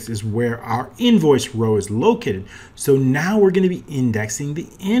 B6 is where our invoice row is located. So now we're going to be indexing the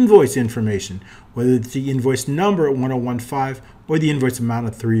invoice information, whether it's the invoice number at 1015 or the invoice amount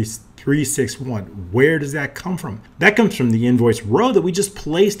of 361. Where does that come from? That comes from the invoice row that we just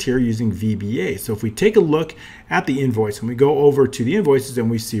placed here using VBA. So if we take a look at the invoice and we go over to the invoices and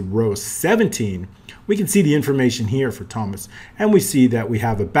we see row 17, we can see the information here for Thomas, and we see that we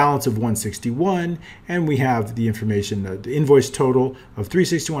have a balance of 161, and we have the information, the invoice total of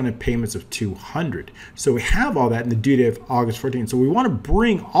 361 and payments of 200. So we have all that in the due date of August 14. So we want to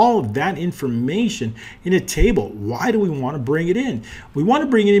bring all of that information in a table. Why do we want to bring it in? We want to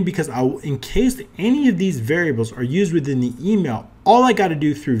bring it in because in case any of these variables are used within the email, all I got to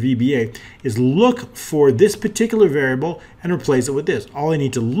do through VBA is look for this particular variable and replace it with this. All I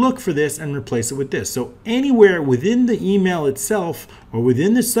need to look for this and replace it with this. So anywhere within the email itself or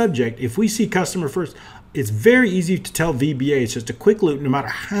within the subject, if we see customer first, it's very easy to tell VBA. It's just a quick loop. No matter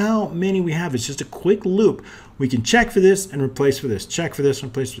how many we have, it's just a quick loop. We can check for this and replace for this, check for this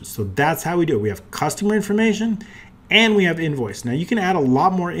and replace for this. So that's how we do it. We have customer information and we have invoice. Now you can add a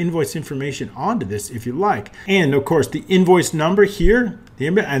lot more invoice information onto this if you like. And of course the invoice number here,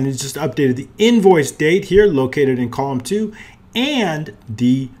 and it's just updated the invoice date here located in column 2 and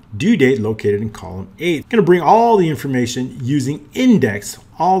the due date located in column 8. I'm gonna bring all the information using index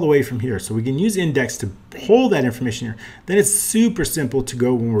all the way from here. So we can use index to pull that information here. Then it's super simple to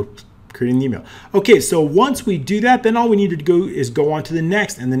go when we're creating the email. Okay, so once we do that, then all we need to do is go on to the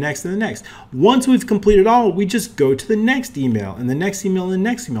next and the next and the next. Once we've completed all, we just go to the next email and the next email and the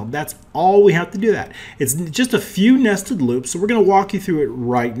next email. That's all we have to do that. It's just a few nested loops, so we're going to walk you through it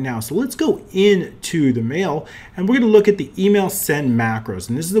right now. So let's go into the mail and we're going to look at the email send macros,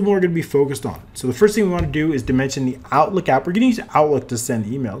 and this is the one we're going to be focused on. So the first thing we want to do is dimension the Outlook app. We're going to use Outlook to send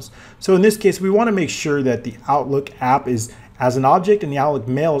emails. So in this case, we want to make sure that the Outlook app is as an object and the Outlook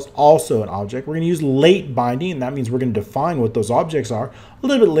mail is also an object. We're going to use late binding, and that means we're going to define what those objects are a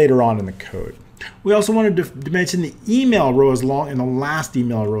little bit later on in the code. We also want to dimension the email row as long and the last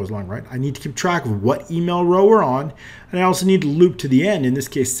email row as long, right? I need to keep track of what email row we're on, and I also need to loop to the end, in this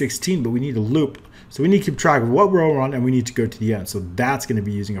case 16, but we need to loop. So we need to keep track of what row we're on, and we need to go to the end. So that's going to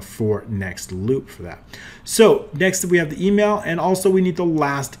be using a for next loop for that. So next we have the email, and also we need the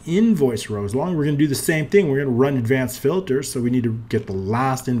last invoice row. As long as we're going to do the same thing, we're going to run advanced filters. So we need to get the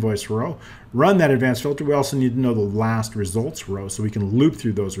last invoice row, run that advanced filter. We also need to know the last results row so we can loop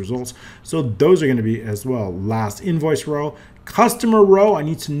through those results. So those are going to be as well last invoice row. Customer row, I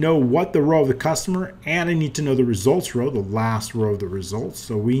need to know what the row of the customer, and I need to know the results row, the last row of the results.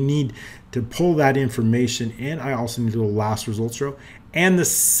 So we need to pull that information in. I also need the last results row. And the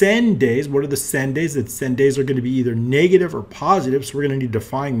send days, what are the send days? The send days are going to be either negative or positive, so we're going to need to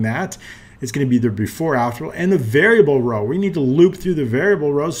define that. It's going to be either before, after, and the variable row. We need to loop through the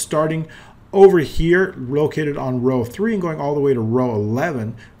variable rows starting over here, located on row 3 and going all the way to row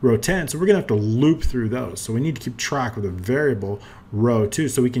 11, row 10. So we're going to have to loop through those. So we need to keep track of the variable row too,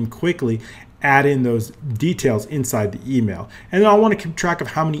 so we can quickly add in those details inside the email. And then I want to keep track of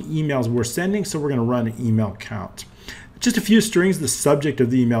how many emails we're sending, so we're going to run an email count. Just a few strings. The subject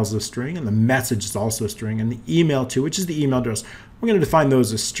of the email is a string, and the message is also a string, and the email too, which is the email address. We're going to define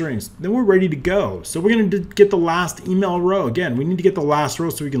those as strings. Then we're ready to go. So we're going to get the last email row. Again, we need to get the last row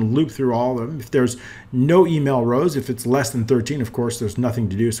so we can loop through all of them. If there's no email rows, if it's less than 13, of course, there's nothing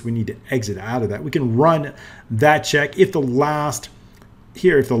to do, so we need to exit out of that. We can run that check. If the last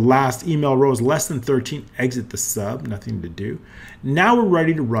email row is less than 13, exit the sub, nothing to do. Now we're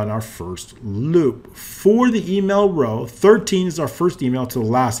ready to run our first loop. For the email row, 13 is our first email to the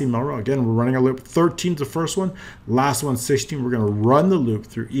last email row. Again, we're running a loop. 13 is the first one, last one 16. We're going to run the loop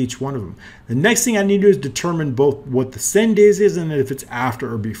through each one of them. The next thing I need to do is determine both what the send days is and if it's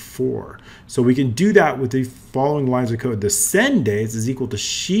after or before. So we can do that with the following lines of code. The send days is equal to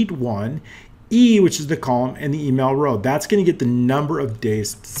sheet 1, E, which is the column, and the email row. That's going to get the number of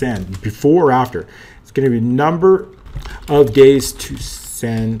days to send, before or after. It's going to be number of days to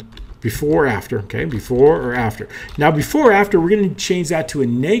send Before or after, okay, before or after. Now before or after, we're going to change that to a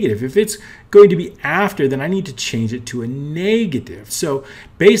negative. If it's going to be after, then I need to change it to a negative. So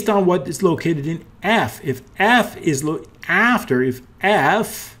based on what is located in F, if F is after, if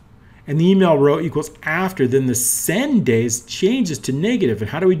F and the email row equals after, then the send days changes to negative.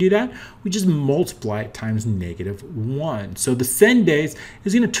 And how do we do that? We just multiply it times -1. So the send days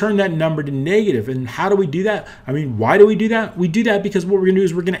is going to turn that number to negative. And how do we do that? I mean, why do we do that? We do that because what we're going to do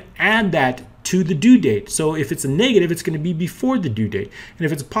is we're going to add that to the due date. So if it's a negative, it's going to be before the due date. And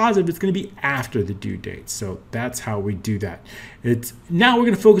if it's positive, it's going to be after the due date. So that's how we do that. Now we're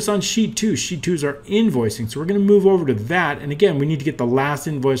going to focus on sheet 2. Sheet 2 is our invoicing. So we're going to move over to that. And again, we need to get the last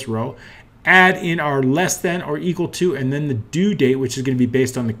invoice row, add in our less than or equal to, and then the due date, which is going to be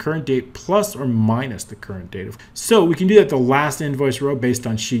based on the current date plus or minus the current date. So we can do that the last invoice row based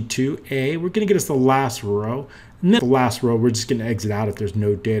on sheet 2A. We're going to get us the last row. And then the last row, we're just going to exit out if there's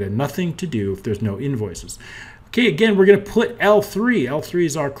no data. Nothing to do if there's no invoices. Okay, again, we're going to put L3. L3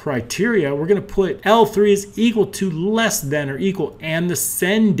 is our criteria. We're going to put L3 is equal to less than or equal and the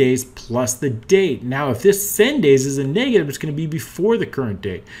send days plus the date. Now, if this send days is a negative, it's going to be before the current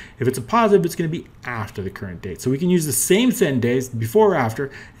date. If it's a positive, it's going to be after the current date. So we can use the same send days before or after.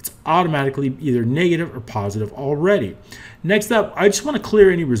 It's automatically either negative or positive already. Next up, I just want to clear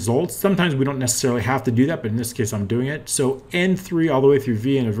any results. Sometimes we don't necessarily have to do that, but in this case, I'm doing it. So N3 all the way through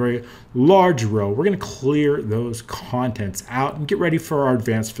V in a very large row. We're going to clear those contents out and get ready for our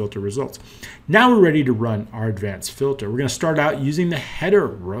advanced filter results. Now we're ready to run our advanced filter. We're going to start out using the header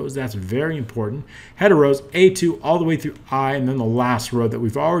rows. That's very important. Header rows, A2 all the way through I, and then the last row that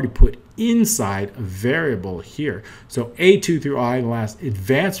we've already put inside a variable here. So A2 through I, the last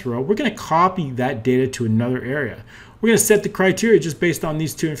advanced row, we're going to copy that data to another area. We're going to set the criteria just based on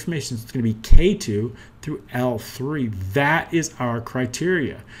these two informations. It's going to be K2 through L3. That is our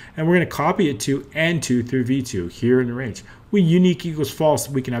criteria. And we're going to copy it to N2 through V2 here in the range. We unique equals false.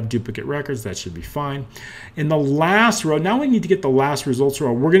 We can have duplicate records. That should be fine. In the last row, now we need to get the last results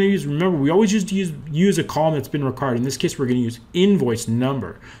row. We're going to use, remember, we always used to use a column that's been required. In this case, we're going to use invoice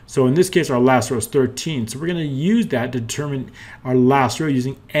number. So in this case, our last row is 13. So we're going to use that to determine our last row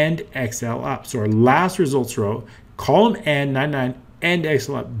using end XL up. So our last results row, column N 99 and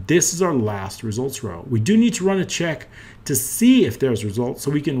XL up. This is our last results row. We do need to run a check to see if there's results. So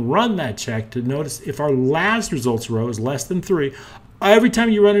we can run that check to notice if our last results row is less than 3. Every time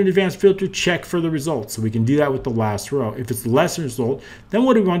you run an advanced filter, check for the results. So we can do that with the last row. If it's less than result, then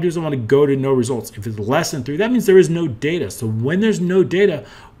what we want to do is I want to go to no results. If it's less than 3, that means there is no data. So when there's no data,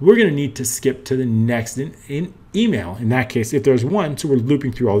 we're going to need to skip to the next in email. In that case, if there's 1, so we're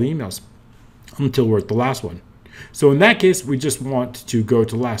looping through all the emails until we're at the last one. So in that case, we just want to go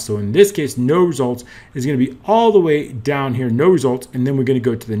to last. So in this case, no results is going to be all the way down here, no results, and then we're going to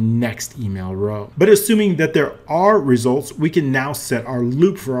go to the next email row. But assuming that there are results, we can now set our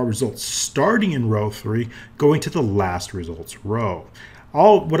loop for our results, starting in row 3, going to the last results row.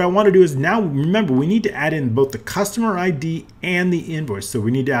 What I want to do is now, remember, we need to add in both the customer ID and the invoice. So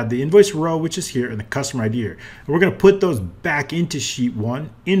we need to add the invoice row, which is here, and the customer ID here. And we're going to put those back into sheet 1,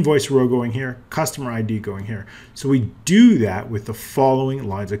 invoice row going here, customer ID going here. So we do that with the following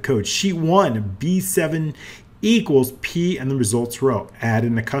lines of code. Sheet 1, B7 equals P and the results row. Add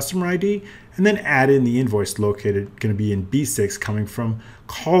in the customer ID, and then add in the invoice located, going to be in B6, coming from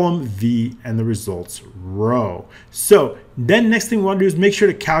column V and the results row. So then next thing we want to do is make sure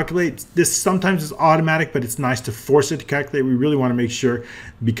to calculate this. Sometimes it's automatic, but it's nice to force it to calculate. We really want to make sure,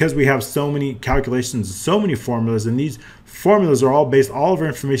 because we have so many calculations, so many formulas, and these formulas are all of our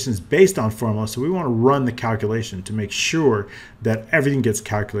information is based on formulas. So we want to run the calculation to make sure that everything gets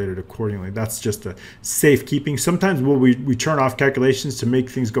calculated accordingly. That's just a safekeeping. Sometimes we turn off calculations to make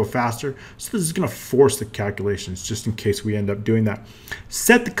things go faster. So this is going to force the calculations just in case we end up doing that.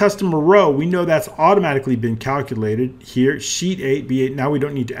 Set the customer row. We know that's automatically been calculated here. Sheet 8, B8. Now we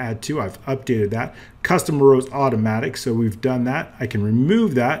don't need to add 2. I've updated that. Customer row is automatic. So we've done that. I can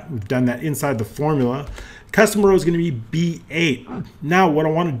remove that. We've done that inside the formula. Customer row is going to be B8. Now what I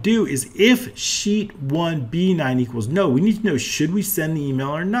want to do is if sheet 1 B9 equals no, we need to know, should we send the email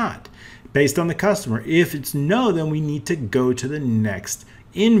or not based on the customer. If it's no, then we need to go to the next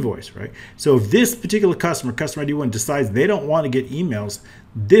invoice, right? So if this particular customer ID 1 decides they don't want to get emails,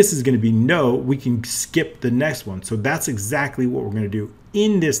 this is going to be no. We can skip the next one. So that's exactly what we're going to do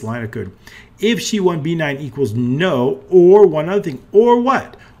in this line of code. If sheet 1 B9 equals no, or one other thing, or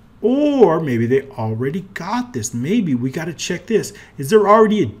what? Or maybe they already got this. Maybe we got to check this. Is there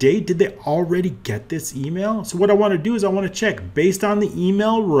already a date? Did they already get this email? So what I want to do is I want to check based on the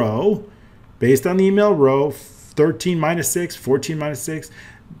email row, 13 minus 6, 14 minus 6,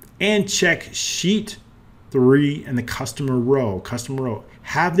 and check sheet 3 and the customer row.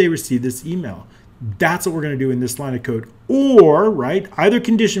 Have they received this email? That's what we're going to do in this line of code. Or, right, either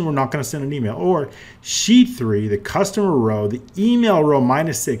condition, we're not going to send an email. Or sheet 3, the customer row, the email row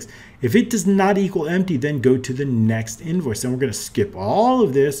 -6. If it does not equal empty, then go to the next invoice. And we're going to skip all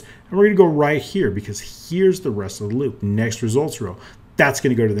of this, and we're going to go right here because here's the rest of the loop. Next results row. That's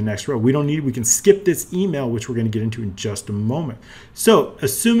going to go to the next row. We can skip this email, which we're going to get into in just a moment. So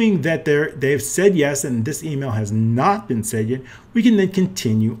assuming that they've said yes and this email has not been said yet, we can then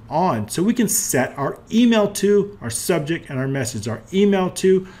continue on. So we can set our email to, our subject, and our message. Our email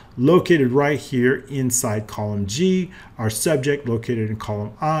to located right here inside column G, our subject located in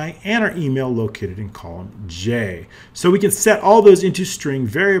column I, and our email located in column J. So we can set all those into string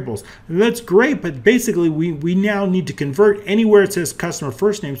variables. And that's great, but basically we now need to convert anywhere it says customer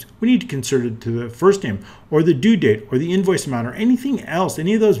first names, we need to convert it to the first name or the due date or the invoice amount or anything else,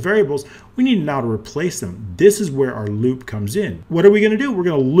 any of those variables, we need now to replace them. This is where our loop comes in. What are we going to do? We're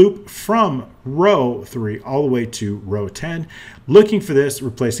going to loop from row 3 all the way to row 10, looking for this,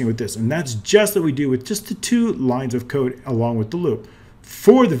 replacing with this. And that's just what we do with just the 2 lines of code along with the loop.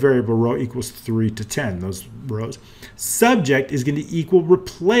 For the variable row equals 3 to 10, those rows. Subject is going to equal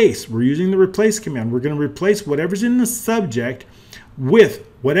replace. We're using the replace command. We're going to replace whatever's in the subject with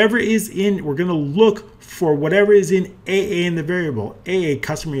whatever is in, we're going to look for whatever is in AA in the variable, AA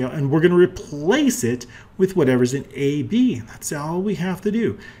customer email, and we're going to replace it with whatever's in AB. That's all we have to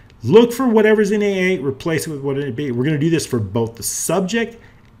do. Look for whatever's in AA, replace it with whatever's in AB. We're going to do this for both the subject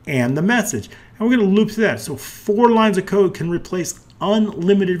and the message. And we're going to loop through that. So 4 lines of code can replace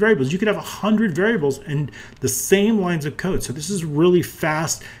unlimited variables. You could have 100 variables in the same lines of code. So this is really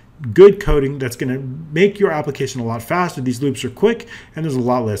fast, good coding that's going to make your application a lot faster. These loops are quick and there's a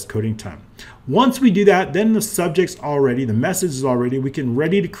lot less coding time. Once we do that, then the subject's already, the message is already, we can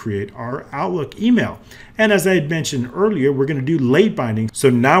ready to create our Outlook email. And as I had mentioned earlier, we're going to do late binding. So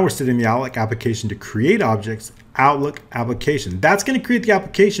now we're setting the Outlook application to create objects, Outlook application. That's going to create the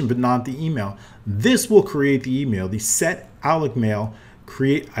application, but not the email. This will create the email, the set Outlook mail,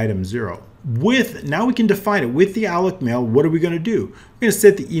 create item 0. Now we can define it with the Outlook mail. What are we going to do? We're going to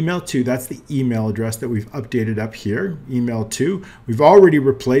set the email to, that's the email address that we've updated up here, email to. We've already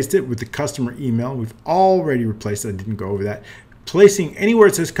replaced it with the customer email. We've already replaced it. I didn't go over that. Placing anywhere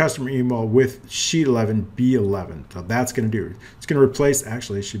it says customer email with sheet 11, B11. So that's going to do it. It's going to replace,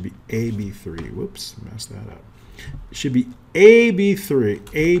 actually it should be AB3. Whoops, messed that up. It should be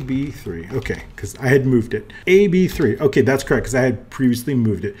AB3, okay, because I had moved it. AB3, okay, that's correct, because I had previously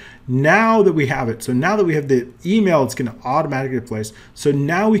moved it. Now that we have it, so now that we have the email, it's going to automatically replace. So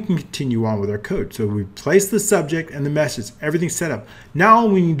now we can continue on with our code. So we place the subject and the message, everything's set up. Now all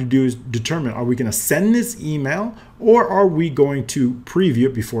we need to do is determine, are we going to send this email or are we going to preview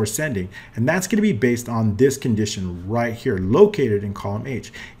it before sending? And that's going to be based on this condition right here, located in column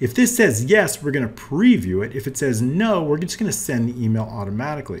H. If this says yes, we're going to preview it. If it says no, we're just going to send the email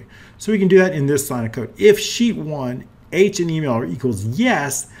automatically. So we can do that in this line of code. If sheet 1, H and email are equals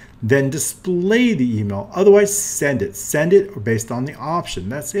yes, then display the email. Otherwise, send it. Send it based on the option.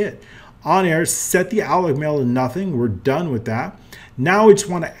 That's it. On air, set the Outlook mail to nothing. We're done with that. Now we just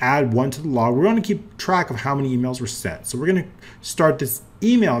want to add 1 to the log. We're going to keep track of how many emails were sent. So we're going to start this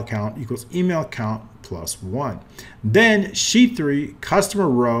email count equals email count plus 1. Then sheet 3, customer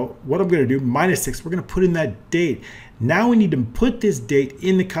row, what I'm going to do, -6, we're going to put in that date. Now we need to put this date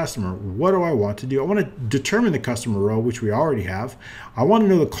in the customer. What do I want to do? I want to determine the customer row, which we already have. I want to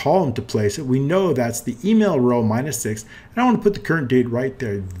know the column to place it. We know that's the email row -6, and I want to put the current date right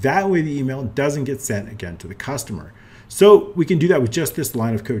there. That way the email doesn't get sent again to the customer. So we can do that with just this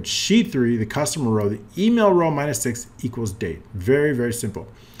line of code. Sheet 3, the customer row, the email row -6 equals date. Very, very simple.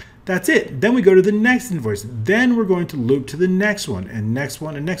 That's it. Then we go to the next invoice. Then we're going to loop to the next one and next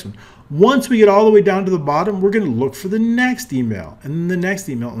one and next one. Once we get all the way down to the bottom, we're going to look for the next email and the next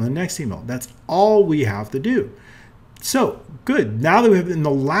email and the next email. That's all we have to do. So good. Now that we have, and the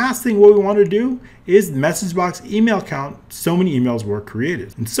last thing what we want to do is message box email count. So many emails were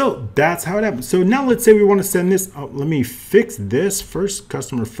created. And so that's how it happens. So now let's say we want to send this. Oh, let me fix this first,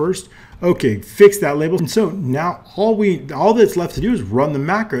 customer first. Okay, fix that label. And so now all that's left to do is run the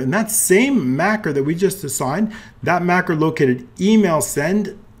macro. And that same macro that we just assigned, that macro located email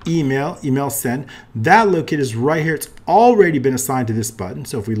send, email send, that located is right here. It's already been assigned to this button.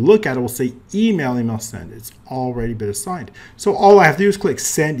 So if we look at it, we'll say email send. It's already been assigned. So all I have to do is click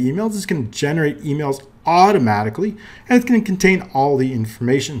send emails. It's going to generate emails automatically, and it's going to contain all the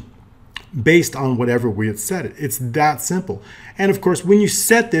information based on whatever we had set it. It's that simple. And of course, when you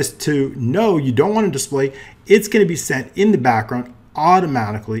set this to no, you don't want to display, it's going to be sent in the background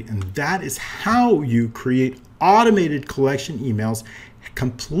automatically, and that is how you create automated collection emails,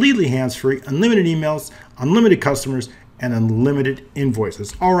 completely hands-free, unlimited emails, unlimited customers, and unlimited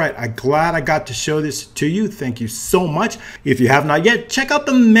invoices. All right, I'm glad I got to show this to you. Thank you so much. If you have not yet, check out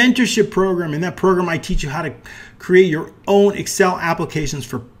the mentorship program. In that program, I teach you how to create your own Excel applications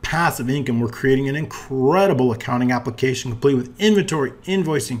for passive income. We're creating an incredible accounting application complete with inventory,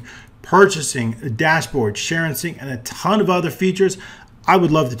 invoicing, purchasing, a dashboard, share and sync, and a ton of other features. I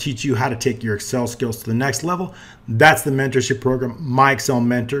would love to teach you how to take your Excel skills to the next level. That's the mentorship program,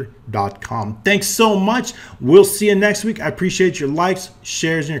 myexcelmentor.com. Thanks so much. We'll see you next week. I appreciate your likes,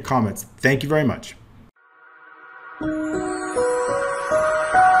 shares, and your comments. Thank you very much.